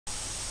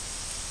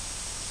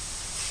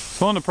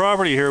So on the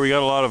property here we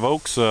got a lot of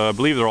oaks. I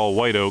believe they're all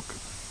white oak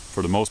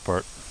for the most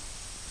part.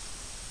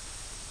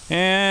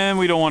 And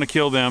we don't want to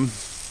kill them.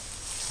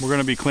 We're going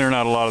to be clearing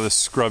out a lot of this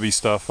scrubby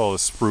stuff, all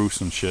this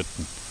spruce and shit,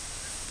 and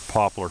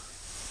poplar.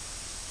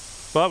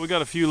 But we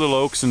got a few little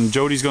oaks, and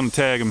Jody's going to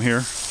tag them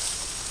here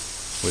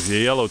with the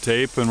yellow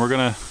tape, and we're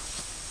going to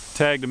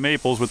tag the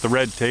maples with the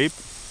red tape.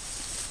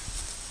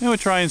 And we'll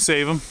try and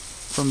save them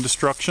from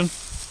destruction.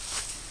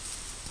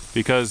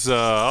 Because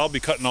I'll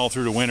be cutting all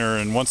through the winter,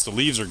 and once the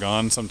leaves are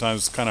gone,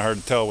 sometimes it's kind of hard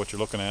to tell what you're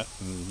looking at,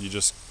 and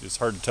it's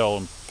hard to tell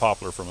a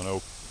poplar from an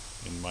oak,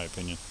 in my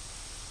opinion.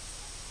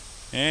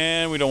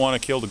 And we don't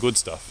want to kill the good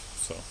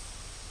stuff. So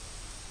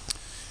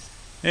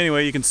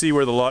anyway, you can see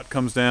where the lot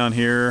comes down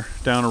here,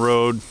 down a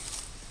road,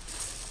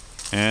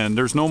 and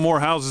there's no more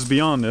houses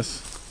beyond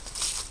this.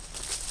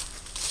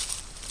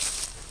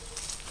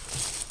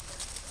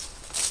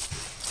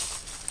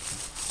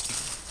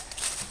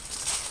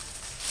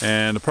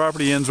 And the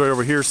property ends right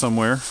over here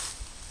somewhere,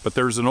 but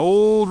there's an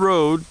old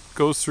road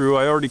goes through.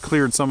 I already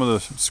cleared some of the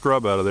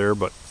scrub out of there,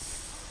 but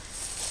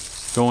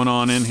going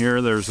on in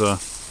here, there's a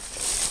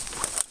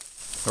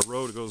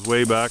road that goes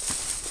way back.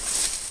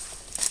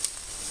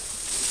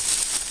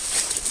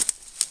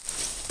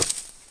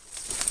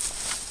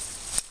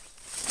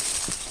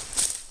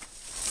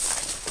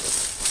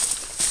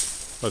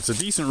 But it's a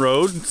decent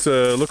road.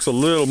 It looks a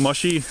little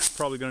mushy.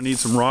 Probably going to need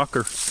some rock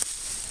or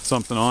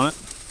something on it.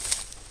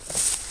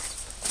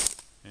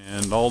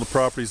 And all the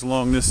properties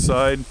along this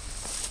side,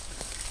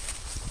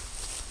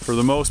 for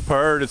the most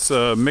part, it's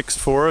a mixed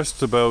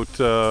forest, about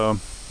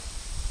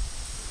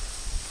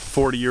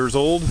 40 years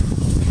old.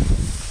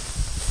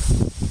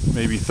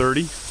 Maybe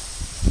 30,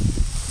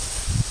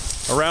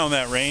 around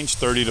that range,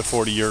 30 to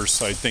 40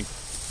 years. I think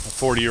a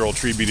 40-year-old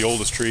tree would be the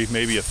oldest tree,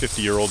 maybe a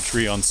 50-year-old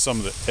tree on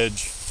some of the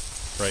edge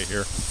right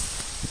here.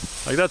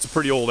 Like, that's a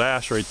pretty old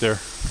ash right there.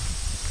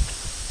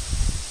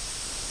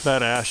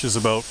 That ash is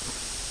about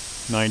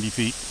 90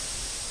 feet.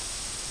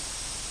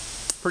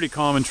 Pretty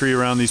common tree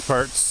around these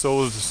parts.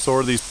 So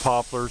are these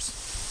poplars.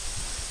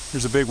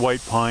 There's a big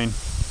white pine.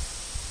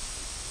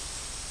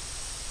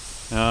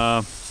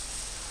 The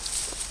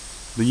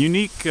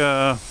unique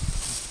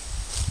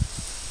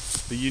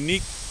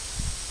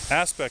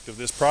aspect of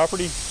this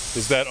property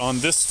is that on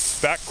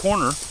this back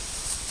corner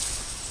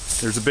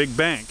there's a big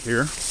bank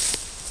here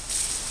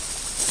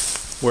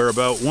where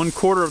about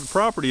 1/4 of the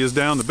property is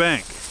down the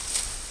bank,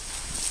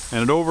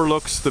 and it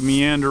overlooks the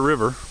Meander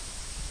River,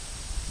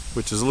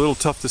 which is a little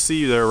tough to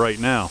see there right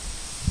now.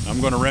 I'm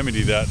going to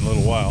remedy that in a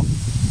little while.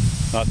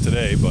 Not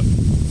today, but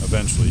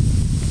eventually.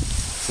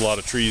 It's a lot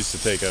of trees to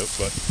take out,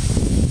 but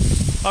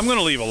I'm going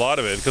to leave a lot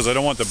of it because I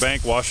don't want the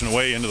bank washing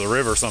away into the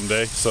river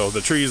someday, so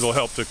the trees will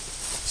help to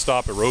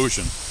stop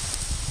erosion.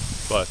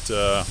 But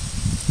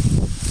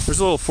there's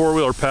a little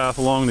four-wheeler path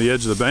along the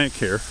edge of the bank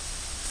here,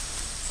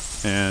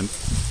 and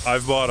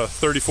I've bought a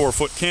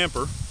 34-foot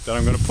camper that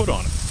I'm going to put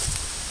on it,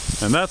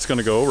 and that's going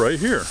to go right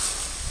here.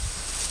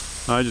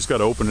 I just got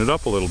to open it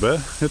up a little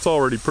bit. It's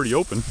already pretty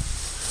open.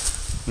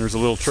 There's a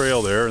little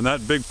trail there, and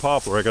that big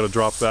poplar, I got to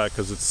drop that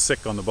because it's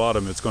sick on the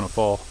bottom. It's going to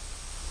fall.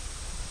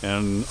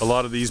 And a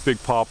lot of these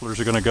big poplars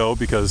are going to go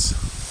because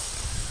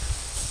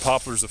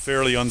poplar's a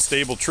fairly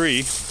unstable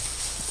tree,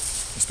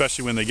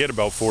 especially when they get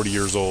about 40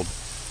 years old.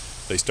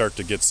 They start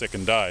to get sick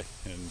and die,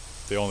 and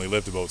they only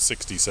lived about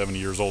 60, 70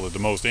 years old at the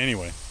most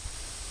anyway.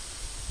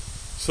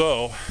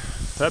 So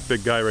that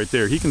big guy right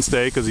there, he can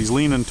stay because he's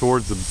leaning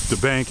towards the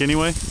bank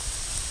anyway.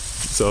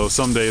 So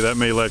someday that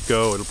may let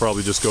go. It'll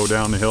probably just go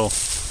down the hill.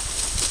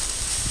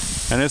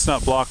 And it's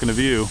not blocking the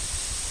view.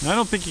 I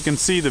don't think you can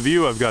see the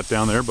view I've got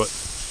down there, but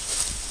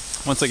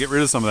once I get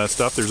rid of some of that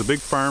stuff, there's a big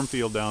farm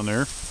field down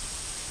there,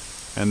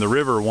 and the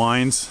river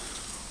winds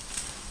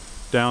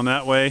down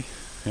that way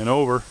and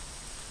over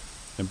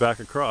and back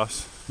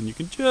across, and you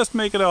can just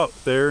make it out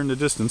there in the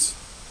distance.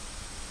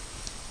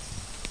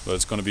 But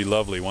it's going to be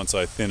lovely once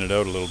I thin it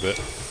out a little bit.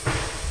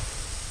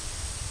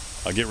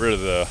 I'll get rid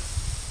of the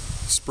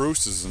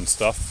spruces and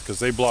stuff because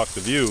they block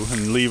the view,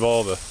 and leave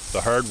all the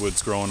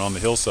hardwoods growing on the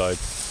hillside.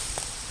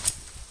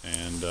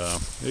 And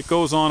it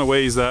goes on a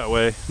ways that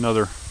way,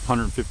 another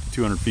 150,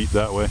 200 feet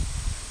that way.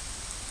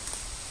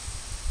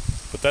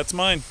 But that's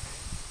mine.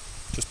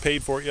 Just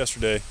paid for it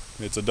yesterday.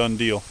 It's a done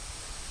deal.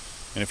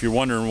 And if you're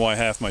wondering why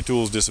half my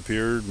tools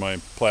disappeared,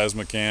 my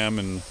plasma cam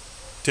and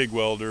TIG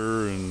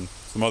welder and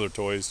some other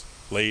toys,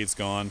 lathe's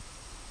gone,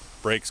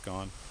 brake's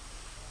gone.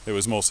 It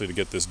was mostly to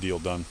get this deal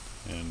done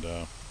and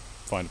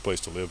find a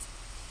place to live.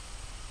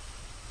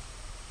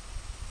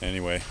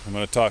 Anyway, I'm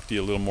going to talk to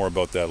you a little more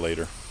about that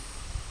later.